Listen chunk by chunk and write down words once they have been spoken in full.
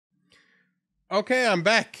Okay, I'm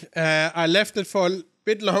back. I left it for a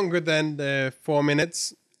bit longer than the 4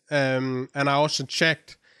 minutes. And I also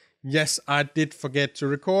checked. Yes, I did forget to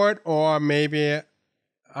record, or maybe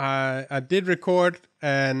I did record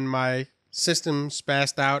and my system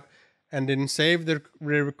spazzed out and didn't save the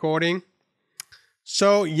recording.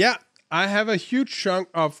 So yeah, I have a huge chunk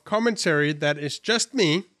of commentary that is just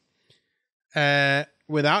me,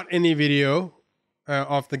 without any video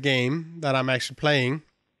of the game that I'm actually playing.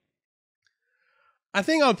 I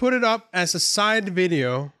think I'll put it up as a side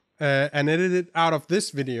video and edit it out of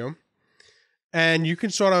this video. And you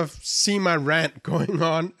can sort of see my rant going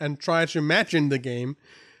on and try to imagine the game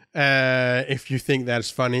if you think that's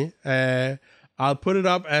funny. I'll put it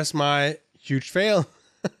up as my huge fail.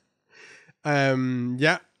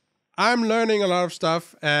 Yeah, I'm learning a lot of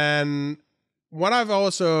stuff. And what I've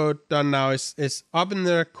also done now is up in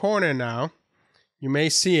the corner now. You may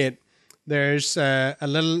see it. There's a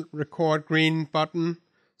little record green button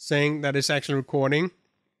saying that it's actually recording.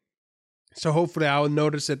 So hopefully I'll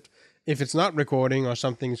notice it if it's not recording or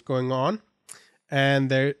something's going on. And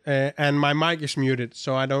my mic is muted,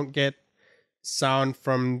 so I don't get sound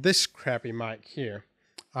from this crappy mic here.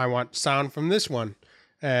 I want sound from this one.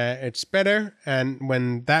 It's better, and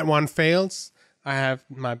when that one fails, I have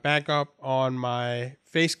my backup on my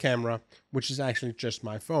face camera, which is actually just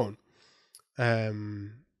my phone.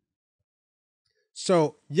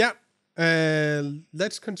 So yeah,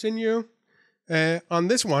 let's continue on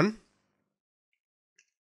this one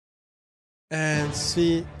and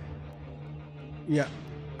see. Yeah,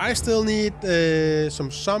 I still need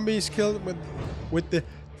some zombies killed with the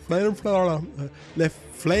flamethrower,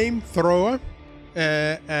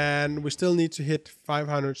 and we still need to hit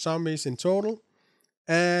 500 zombies in total,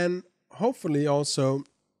 and hopefully also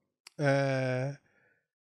set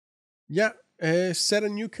a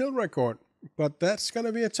new kill record. But that's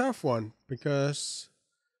gonna be a tough one, because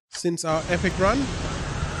since our epic run,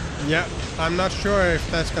 yeah, I'm not sure if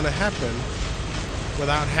that's gonna happen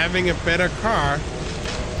without having a better car.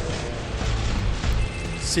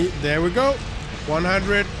 See, there we go.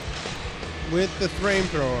 100 with the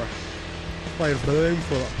flamethrower.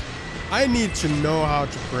 I need to know how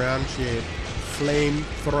to pronunciate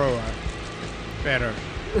flamethrower better.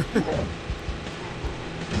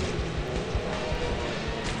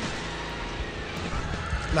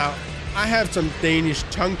 Now, I have some Danish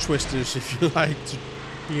tongue twisters if you like to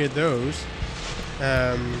hear those.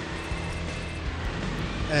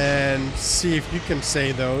 And see if you can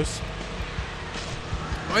say those.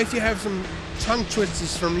 Or if you have some tongue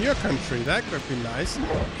twisters from your country, that could be nice.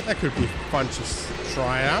 That could be fun to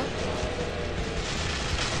try out.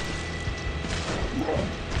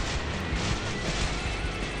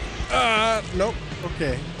 Nope.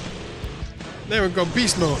 Okay. There we go,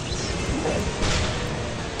 beast mode.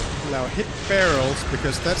 Now hit barrels,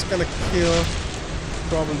 because that's gonna kill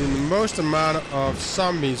probably the most amount of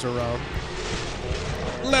zombies around.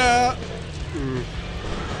 Nah.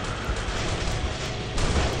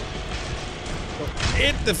 Oh,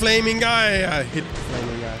 hit the flaming guy. I hit the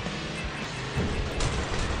flaming guy.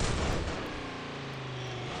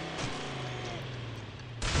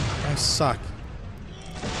 I suck.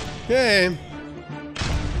 Okay.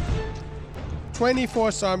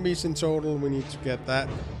 24 zombies in total. We need to get that.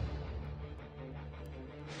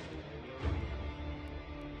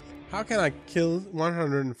 How can I kill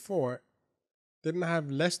 104? Didn't I have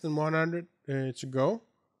less than 100 to go?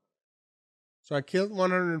 So I killed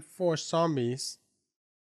 104 zombies,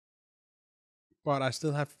 but I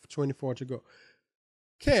still have 24 to go.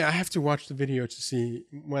 Okay, I have to watch the video to see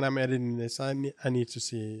when I'm editing this. I need to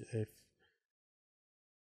see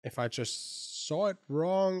if I just saw it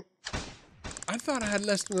wrong. I thought I had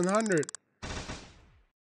less than 100.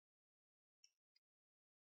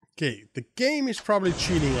 Okay, the game is probably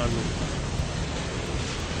cheating on me.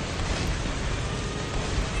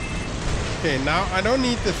 Okay, now I don't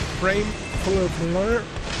need the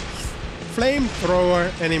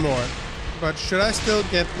flamethrower anymore. But should I still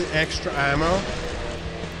get the extra ammo?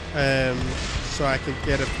 So I can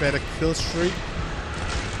get a better kill streak?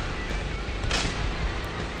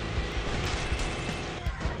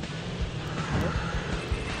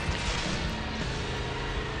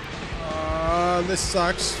 This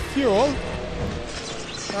sucks. Fuel.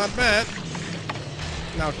 Not bad.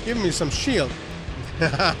 Now give me some shield.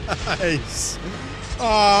 Nice.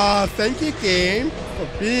 Aw, thank you, game, for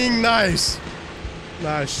being nice.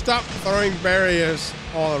 Now stop throwing barriers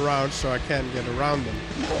all around so I can't get around them.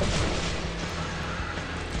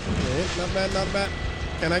 Okay, not bad, not bad.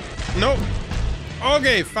 Can I? Nope.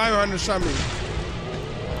 Okay, 500 something.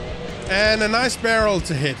 And a nice barrel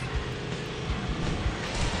to hit.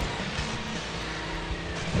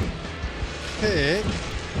 Okay.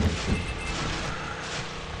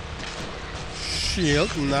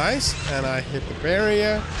 Shield, nice. And I hit the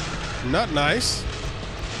barrier. Not nice.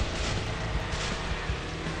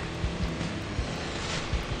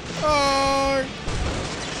 Oh!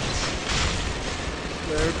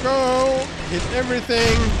 There we go. Hit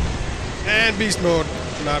everything. And beast mode.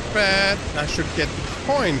 Not bad. I should get the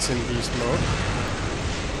coins in beast mode.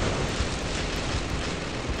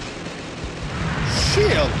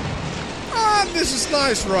 Shield. Ah, this is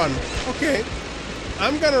nice run. Okay.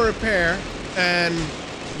 I'm gonna repair and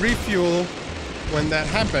refuel when that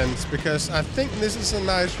happens, because I think this is a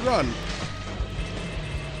nice run.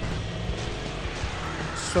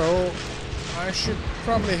 So I should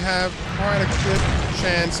probably have quite a good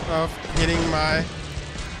chance of hitting my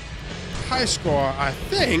high score, I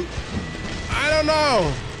think. I don't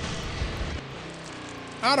know.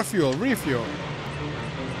 Out of fuel, refuel.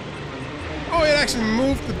 Oh, it actually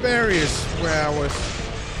moved the barriers where I was.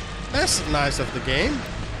 That's nice of the game.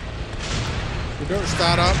 You don't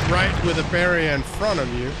start up right with a barrier in front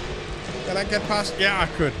of you. Can I get past? Yeah, I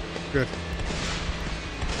could. Good.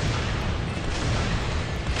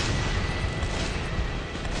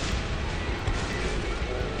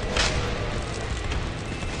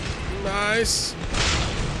 Nice.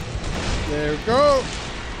 There we go.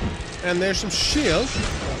 And there's some shield.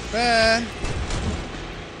 Not bad.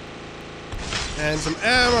 And some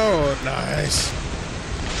ammo. Nice.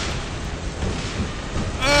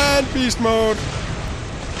 And beast mode.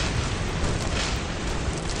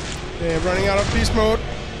 Okay, running out of beast mode.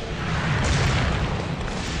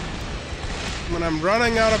 When I'm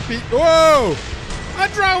running out of beast... Whoa! I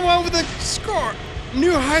dropped one with a score.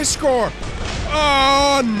 New high score.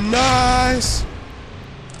 Oh, nice.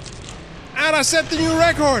 And I set the new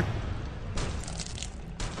record.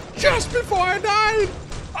 Just before I died.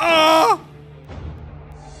 Oh!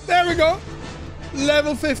 There we go.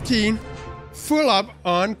 Level 15. Full up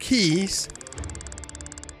on keys.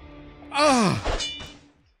 Ah.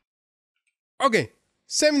 Okay.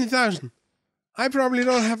 70,000. I probably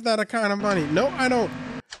don't have that kind of money. No, I don't.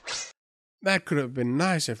 That could have been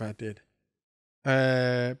nice if I did.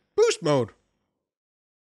 Boost mode.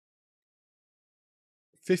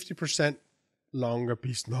 50% longer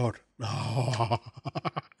beast mode. Oh.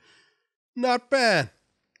 Not bad.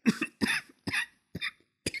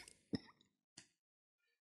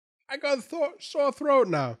 I got a sore throat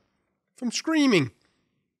now from screaming.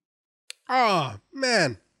 Oh,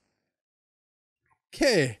 man.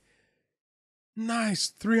 Okay. Nice.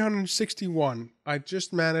 361. I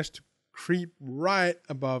just managed to creep right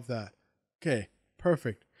above that. Okay.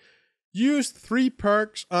 Perfect. Use 3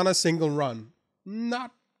 perks on a single run. I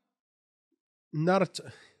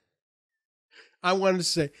wanted to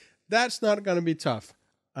say, that's not going to be tough.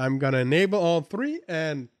 I'm going to enable all 3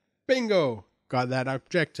 and bingo. Got that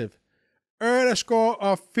objective. Earn a score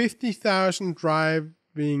of 50,000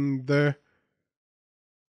 driving the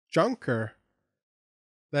Junker.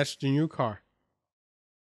 That's the new car.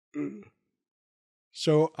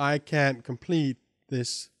 So I can't complete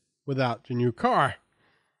this without the new car.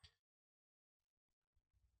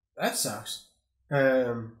 That sucks.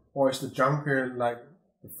 Or is the Junker like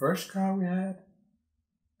the first car we had?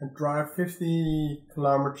 And drive 50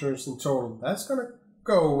 kilometers in total. That's gonna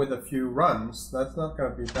go with a few runs. That's not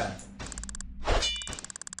gonna be bad.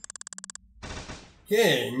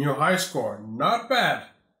 Okay, new high score. Not bad.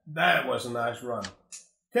 That was a nice run.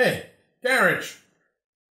 Okay, garage.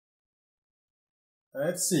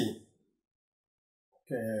 Let's see.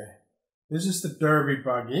 Okay, this is the Derby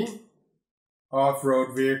buggy.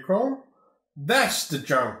 Off-road vehicle. That's the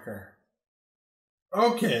Junker.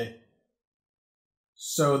 Okay.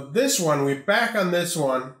 So this one, we're back on this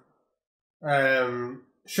one.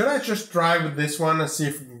 Should I just drive with this one and see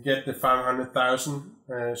if we can get the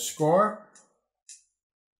 500,000 score?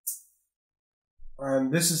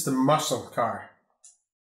 And this is the muscle car.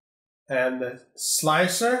 And the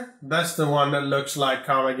Slicer, that's the one that looks like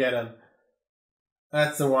Carmageddon.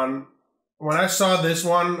 That's the one. When I saw this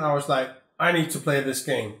one, I was like, I need to play this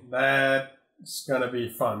game. That's gonna be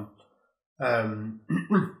fun. And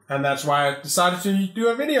that's why I decided to do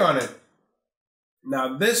a video on it.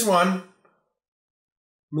 Now this one,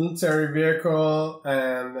 military vehicle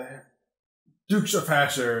and Dukes of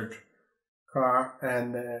Hazzard car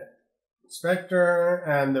and Spectre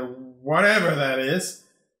and the whatever that is.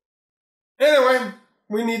 Anyway,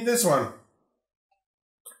 we need this one.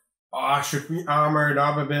 Oh, should we armor it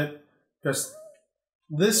up a bit? Because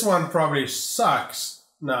this one probably sucks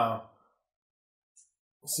now.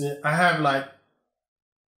 See, I have like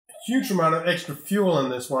a huge amount of extra fuel in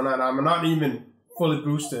this one and I'm not even fully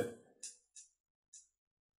boosted.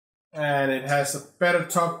 and it has a better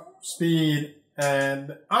top speed, and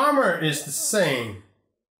the armor is the same.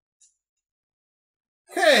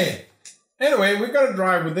 Okay. Anyway, we're gonna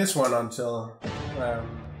drive with this one until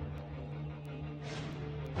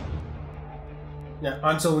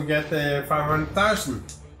until we get the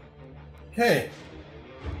 500,000. Okay,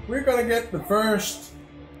 we're gonna get the first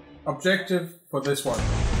objective for this one.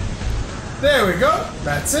 There we go.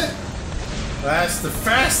 That's it. That's the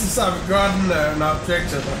fastest I've gotten an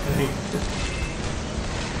objective, I think.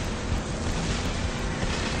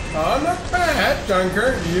 Oh, not bad,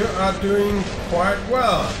 Junker. You are doing quite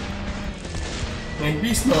well. In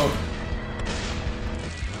beast mode.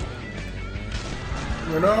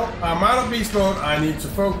 You know, I'm out of beast mode. I need to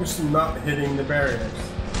focus on not hitting the barriers.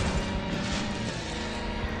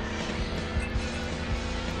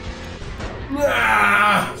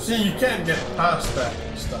 Ah! See, you can't get past that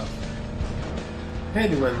stuff. I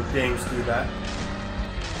hate it when the games do that.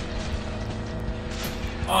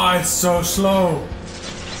 Oh, it's so slow.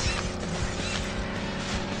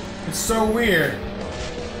 It's so weird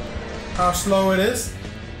how slow it is.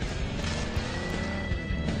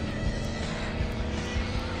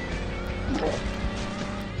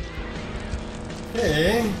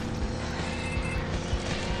 Okay.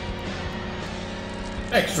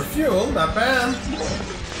 Extra fuel, not bad.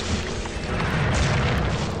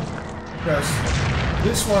 Because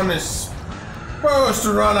this one is supposed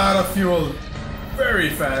to run out of fuel very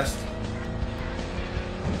fast.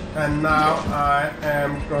 And now I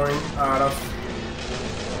am going out of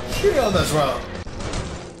shield as well.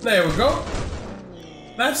 There we go.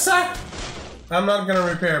 That sucked. I'm not gonna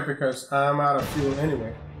repair because I'm out of fuel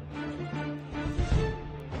anyway.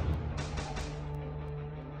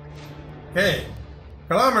 Okay.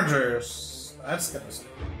 Kilometers. That's gonna suck.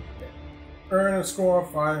 Okay. Earn a score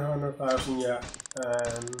of 500,000, yeah.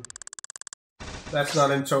 And that's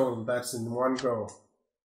not in total, that's in one go.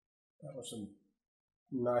 That was a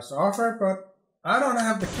nice offer, but I don't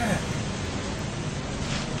have the cash.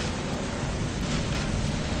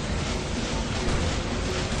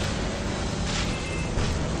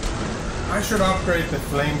 I should upgrade the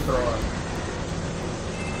flamethrower.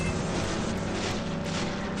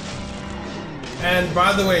 And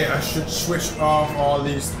by the way, I should switch off all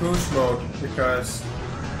these boost mode because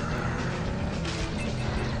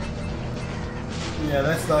yeah,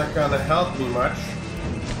 that's not gonna help me much.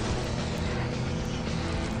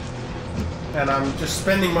 And I'm just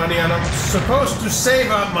spending money, and I'm supposed to save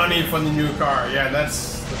up money for the new car. Yeah,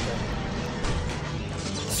 that's the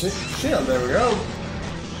thing. Shield, there we go.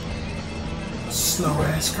 Slow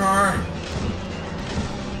ass car.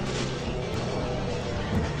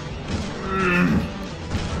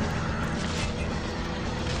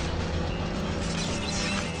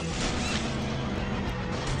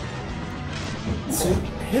 See,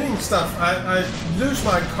 hitting stuff, I lose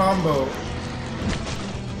my combo.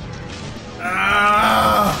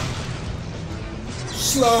 Ah!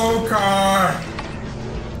 Slow car!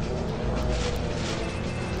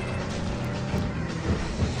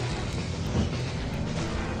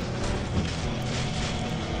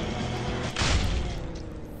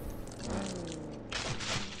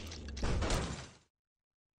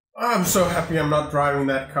 I'm so happy I'm not driving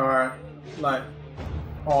that car, like,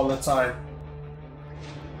 all the time.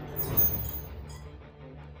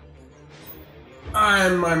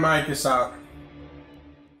 And my mic is out.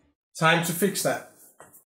 Time to fix that.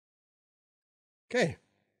 Okay,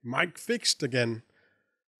 mic fixed again.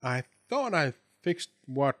 I thought I fixed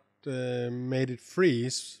what made it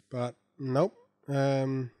freeze, but nope.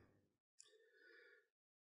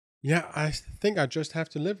 Yeah, I think I just have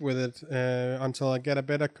to live with it until I get a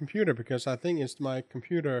better computer, because I think it's my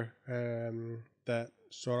computer that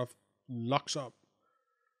sort of locks up,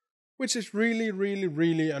 which is really, really,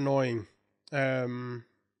 really annoying.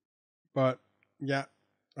 But yeah,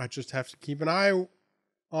 I just have to keep an eye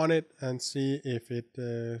on it and see if it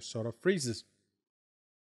sort of freezes.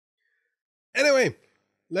 Anyway,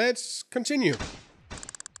 let's continue.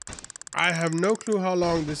 I have no clue how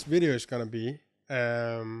long this video is gonna be.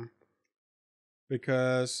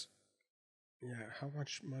 Because yeah, how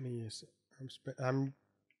much money is it? I'm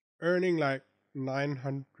earning like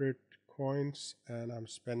 900 coins, and I'm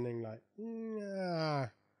spending like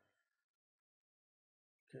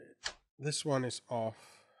okay, this one is off,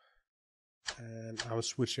 and I'll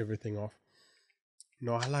switch everything off.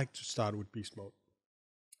 No, I like to start with beast mode.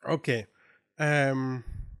 Okay, yeah,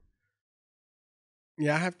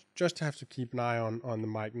 I just have to keep an eye on the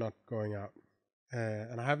mic not going out.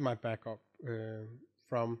 And I have my backup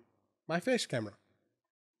from my face camera.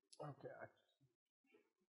 Okay.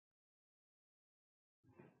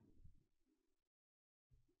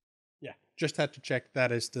 Just had to check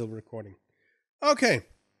that is still recording. Okay.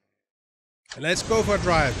 Let's go for a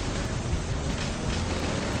drive.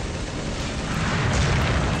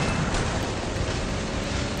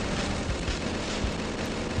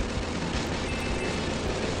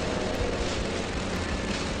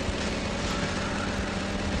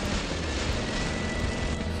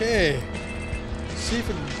 Okay. See if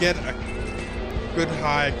we can get a good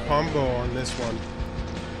high combo on this one.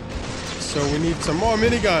 So we need some more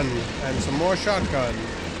minigun and some more shotgun.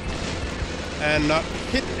 And not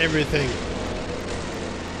hit everything.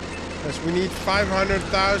 Because we need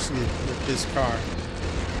 500,000 with this car.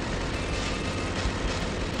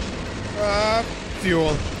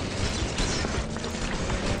 Fuel.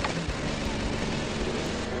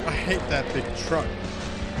 I hate that big truck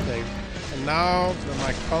thing. And now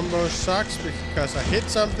my combo sucks because I hit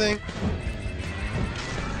something.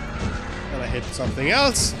 And I hit something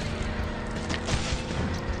else.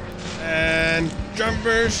 And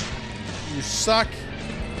jumpers, you suck.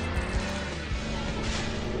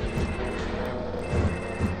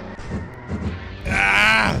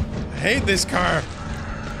 Ah! I hate this car.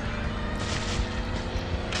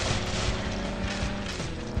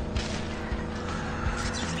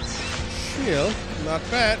 Shield, not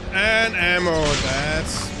bad. And ammo,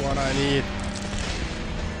 that's what I need.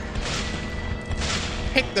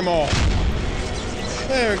 Pick them all.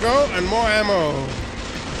 There we go, and more ammo.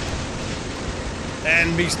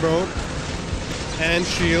 And beast mode. And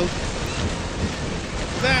shield.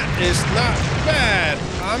 That is not bad.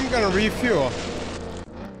 I'm gonna refuel.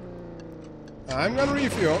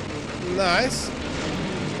 Nice.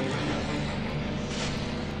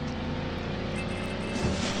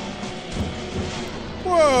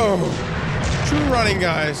 Whoa! 2 running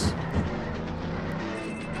guys.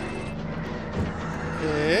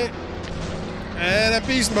 Okay. And a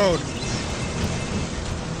beast mode.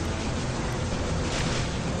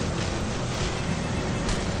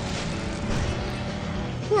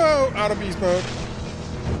 Whoa! Out of beast mode.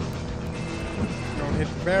 Don't hit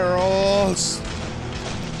the barrels.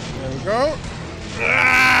 There we go.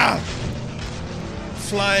 Ah!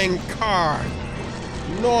 Flying car.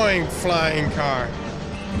 Annoying flying car.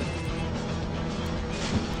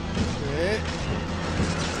 Okay.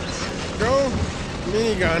 Go.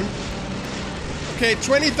 Minigun. Okay,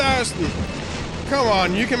 20,000. Come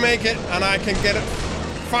on, you can make it, and I can get it.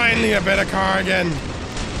 Finally a better car again.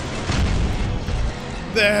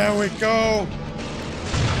 There we go.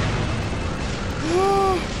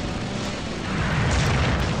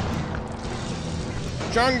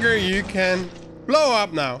 Junker, you can blow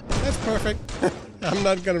up now. That's perfect. I'm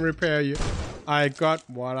not gonna repair you. I got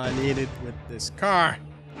what I needed with this car.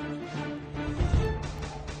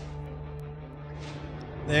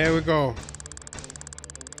 There we go.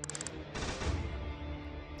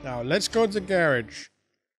 Now let's go to the garage.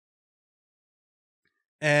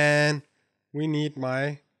 And we need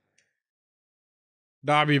my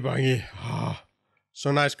Derby buggy. Oh,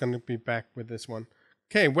 so nice gonna be back with this one.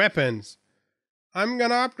 Okay, weapons. I'm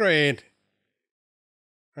gonna upgrade.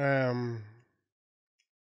 Yeah,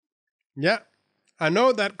 I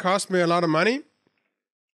know that cost me a lot of money,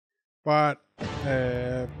 but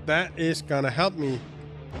that is gonna help me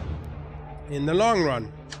in the long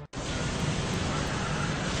run.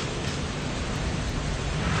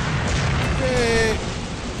 Okay,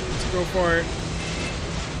 let's go for it.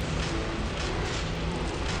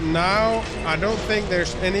 Now, I don't think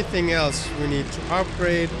there's anything else we need to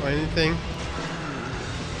upgrade or anything.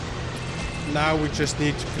 Now we just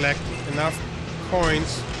need to collect enough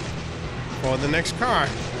coins for the next car.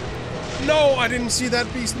 No, I didn't see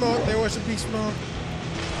that beast mode. There was a beast mode.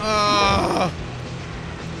 Ah,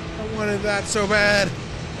 I wanted that so bad.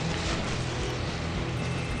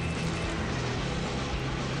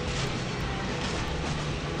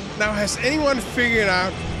 Now, has anyone figured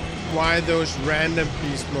out why those random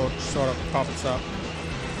beast modes sort of pops up?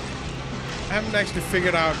 I haven't actually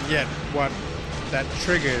figured out yet what that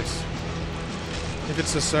triggers. If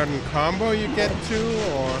it's a certain combo you get to,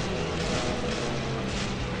 or...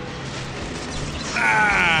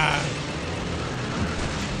 Ah!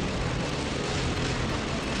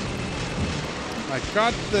 I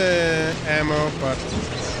got the ammo, but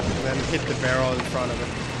then hit the barrel in front of it.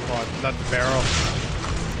 Or not the barrel.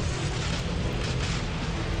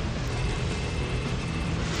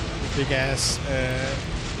 Big ass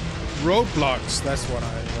roadblocks, that's what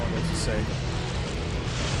I wanted to say.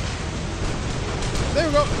 There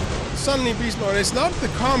we go. Suddenly beast mode. It's not the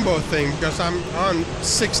combo thing because I'm on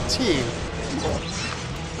 16.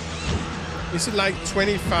 Is it like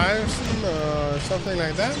 25 or something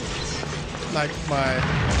like that? Like my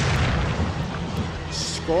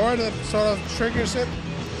score that sort of triggers it.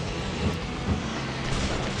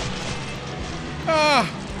 Ah!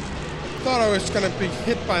 Thought I was gonna be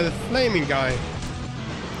hit by the flaming guy.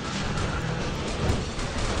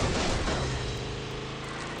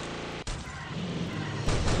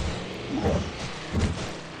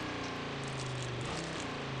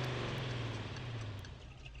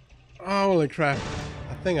 Holy crap.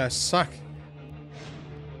 I think I suck.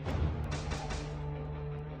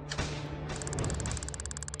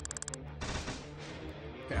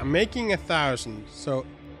 Okay, I'm making 1,000, so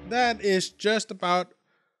that is just about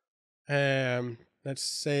let's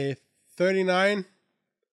say 39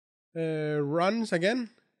 runs again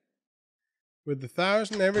with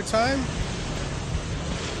 1,000 every time.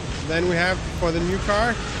 Then we have for the new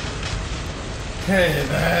car. Okay,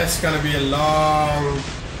 that's gonna be a long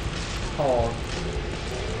haul.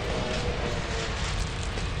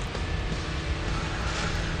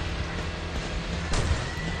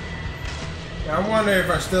 I wonder if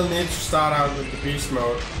I still need to start out with the beast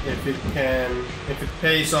mode, if it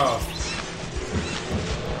pays off.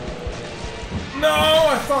 No,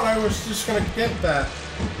 I thought I was just gonna get that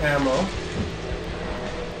ammo.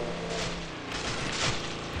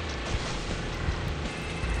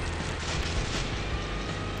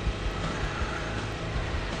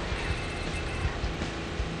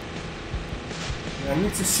 I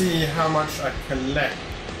need to see how much I collect.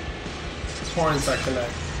 Points I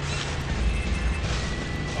collect.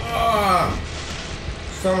 Ah,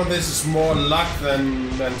 some of this is more luck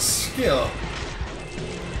than skill.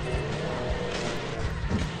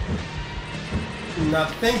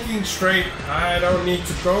 Not thinking straight, I don't need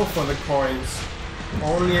to go for the coins.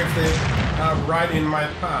 Only if they are right in my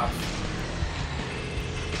path.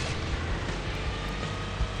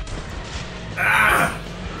 Ah!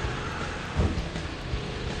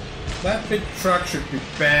 That big truck should be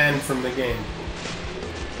banned from the game.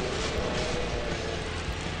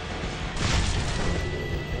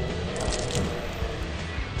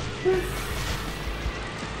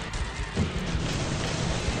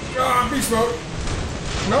 Ah, beast mode!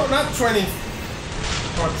 No, not 20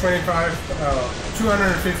 or 25,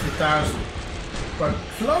 250,000, but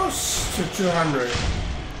close to 200.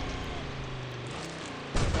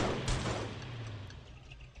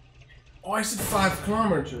 Oh, I said 5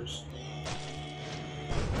 kilometers.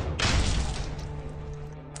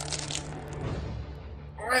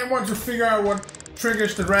 I want to figure out what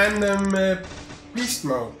triggers the random beast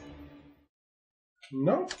mode.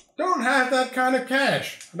 Nope, don't have that kind of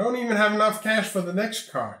cash. I don't even have enough cash for the next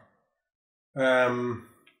car. I'm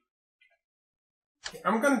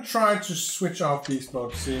gonna try to switch off beast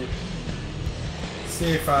mode, see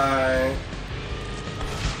if I...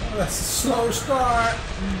 Oh, that's a slow start.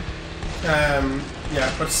 Yeah,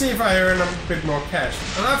 but see if I earn a bit more cash.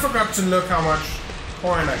 And I forgot to look how much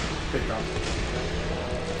coin I can pick up.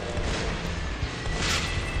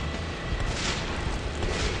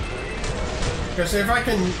 Because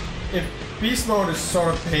if beast mode is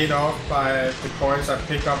sort of paid off by the coins I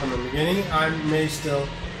pick up in the beginning, I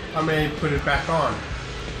may put it back on.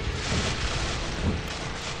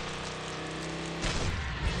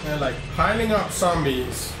 And like piling up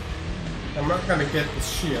zombies, I'm not gonna get the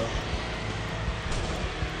shield.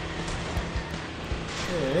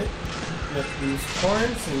 Okay, get these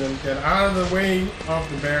coins and then get out of the way of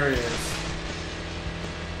the barriers.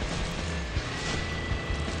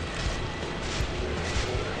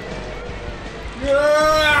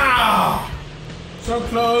 Yeah! So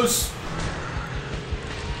close.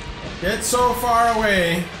 Get so far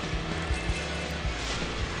away.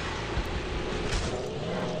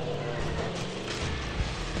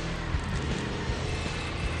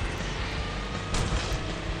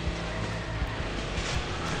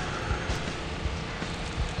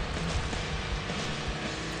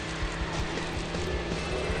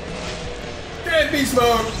 Get beast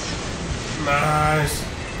mode. Nice.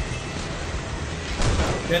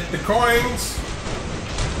 Get the coins.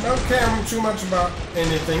 Don't care too much about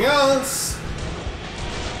anything else.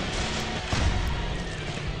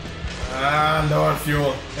 Ah, low on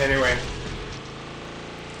fuel. Anyway.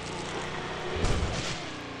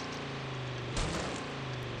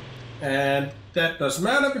 And that doesn't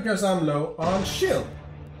matter because I'm low on shield.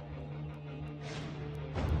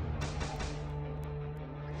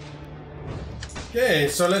 Okay,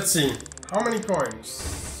 so let's see. How many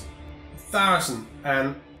coins? 1,000,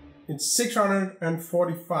 and it's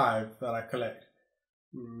 645 that I collect.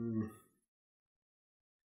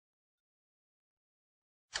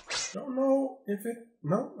 Don't know if it...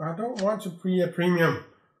 No, I don't want to be a premium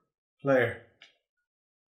player.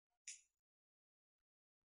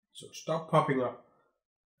 So stop popping up.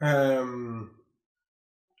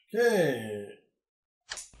 Okay.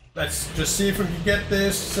 Let's just see if we can get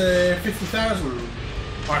this 50,000.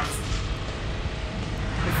 Or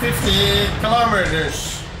 50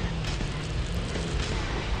 kilometers.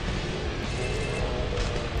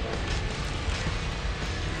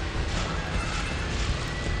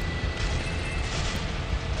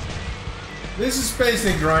 This is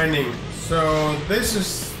basically grinding, so this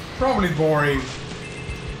is probably boring.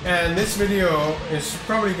 And this video is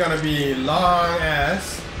probably gonna be long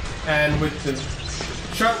ass, and with the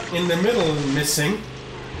chunk in the middle missing.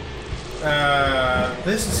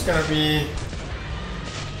 This is gonna be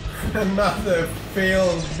another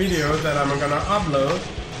failed video that I'm gonna upload.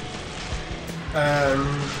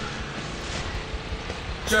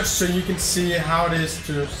 Just so you can see how it is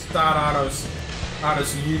to start out as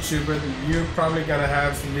a YouTuber. You're probably gonna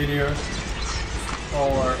have some videos,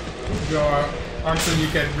 or until you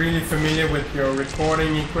get really familiar with your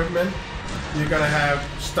recording equipment, you're gonna have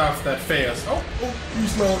stuff that fails. Oh,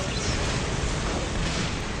 beast mode.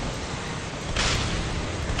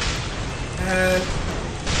 And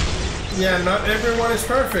yeah, not everyone is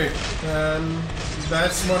perfect, and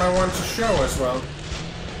that's what I want to show as well.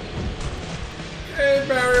 Hey,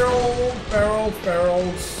 barrels.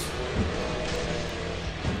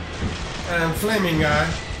 And flaming guy.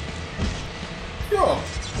 Yo.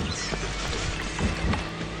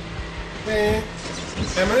 Okay.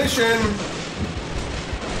 Ammunition.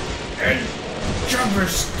 And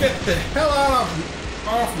jumpers, get the hell out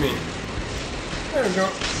of me. There we go.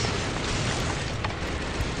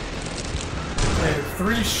 Okay,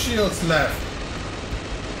 3 shields left.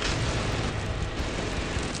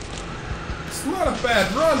 It's not a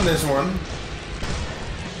bad run, this one.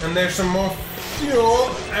 And there's some more fuel,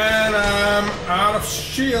 and I'm out of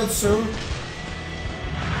shield soon.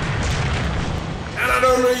 And I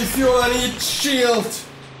don't need fuel, I need shield.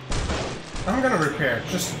 I'm gonna repair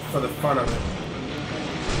just for the fun of it.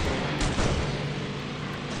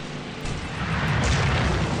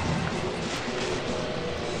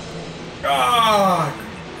 Ah,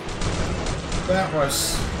 that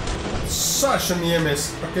was such a near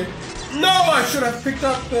miss. Okay, no, I should have picked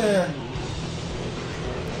up the.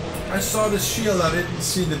 I saw the shield, I didn't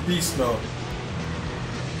see the beast mode.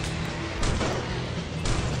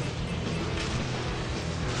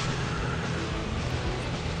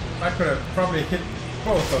 I could have probably hit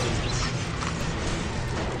both of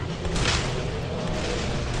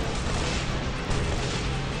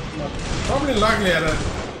them. Probably luckily at a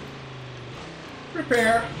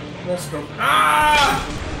repair. Let's go. Ah!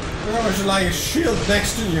 There was like a shield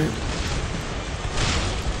next to you.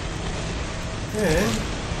 Okay.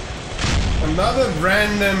 Another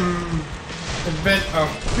random bit of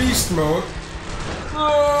beast mode.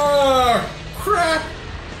 Oh, crap!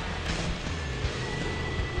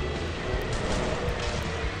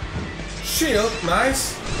 Shield,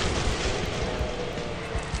 nice.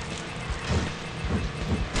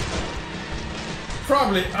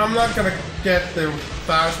 Probably, I'm not gonna get the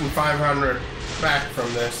 1,500 back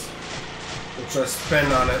from this, which I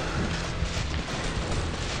spent on it.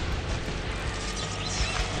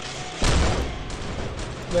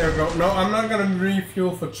 There we go. No, I'm not gonna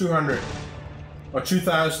refuel for 200 or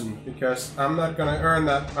 2,000 because I'm not gonna earn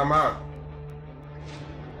that amount.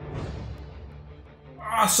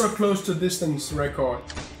 Ah, so close to distance record.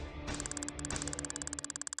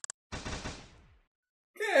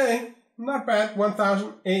 Okay, not bad.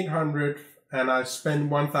 1,800, and I spent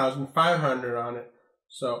 1,500 on it.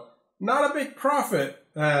 So not a big profit.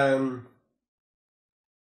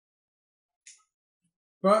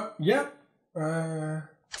 But yep.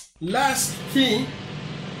 Last key,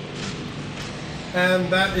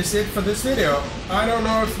 and that is it for this video. I don't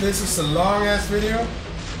know if this is a long ass video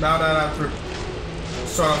now that I've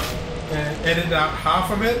sort of edited out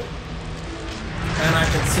half of it, and I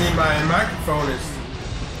can see my microphone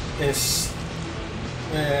is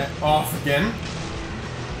off again,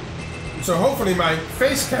 so hopefully my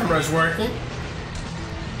face camera is working,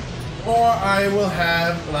 or I will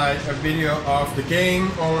have like a video of the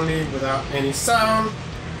game only without any sound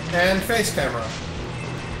and face camera.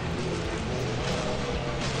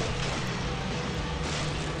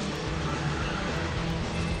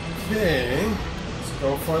 Okay, let's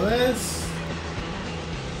go for this.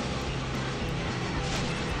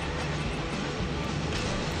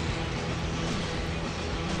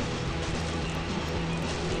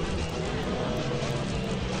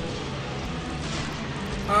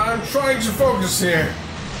 I'm trying to focus here.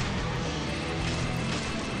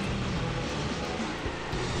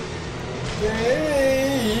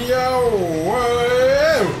 Hey, yo,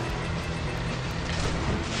 whoa.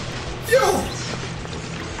 Yo!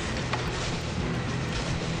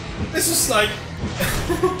 This is like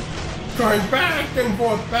going back and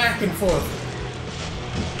forth, back and forth.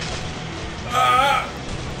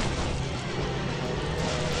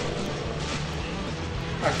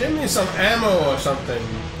 Give me some ammo or something.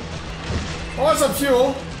 Or some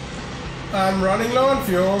fuel. I'm running low on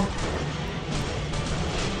fuel.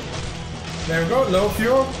 There we go, low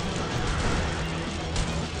fuel.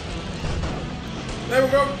 There we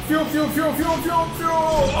go, fuel, fuel, fuel, fuel, fuel, fuel.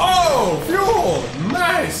 Oh, fuel,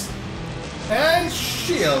 nice. And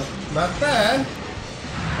shield, not bad.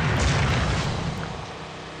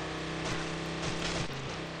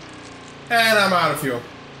 And I'm out of fuel.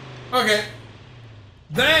 Okay.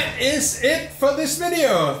 That is it for this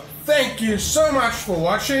video. Thank you so much for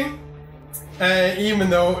watching. Even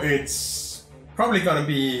though it's probably gonna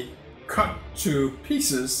be cut to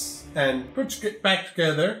pieces and put back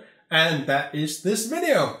together, and that is this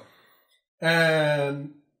video.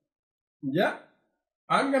 And yeah,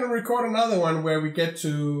 I'm gonna record another one where we get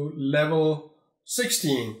to level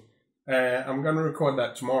 16. I'm gonna record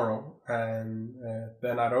that tomorrow, and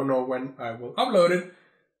then I don't know when I will upload it.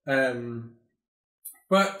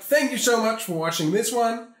 But thank you so much for watching this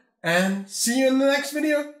one, and see you in the next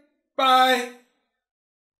video. Bye!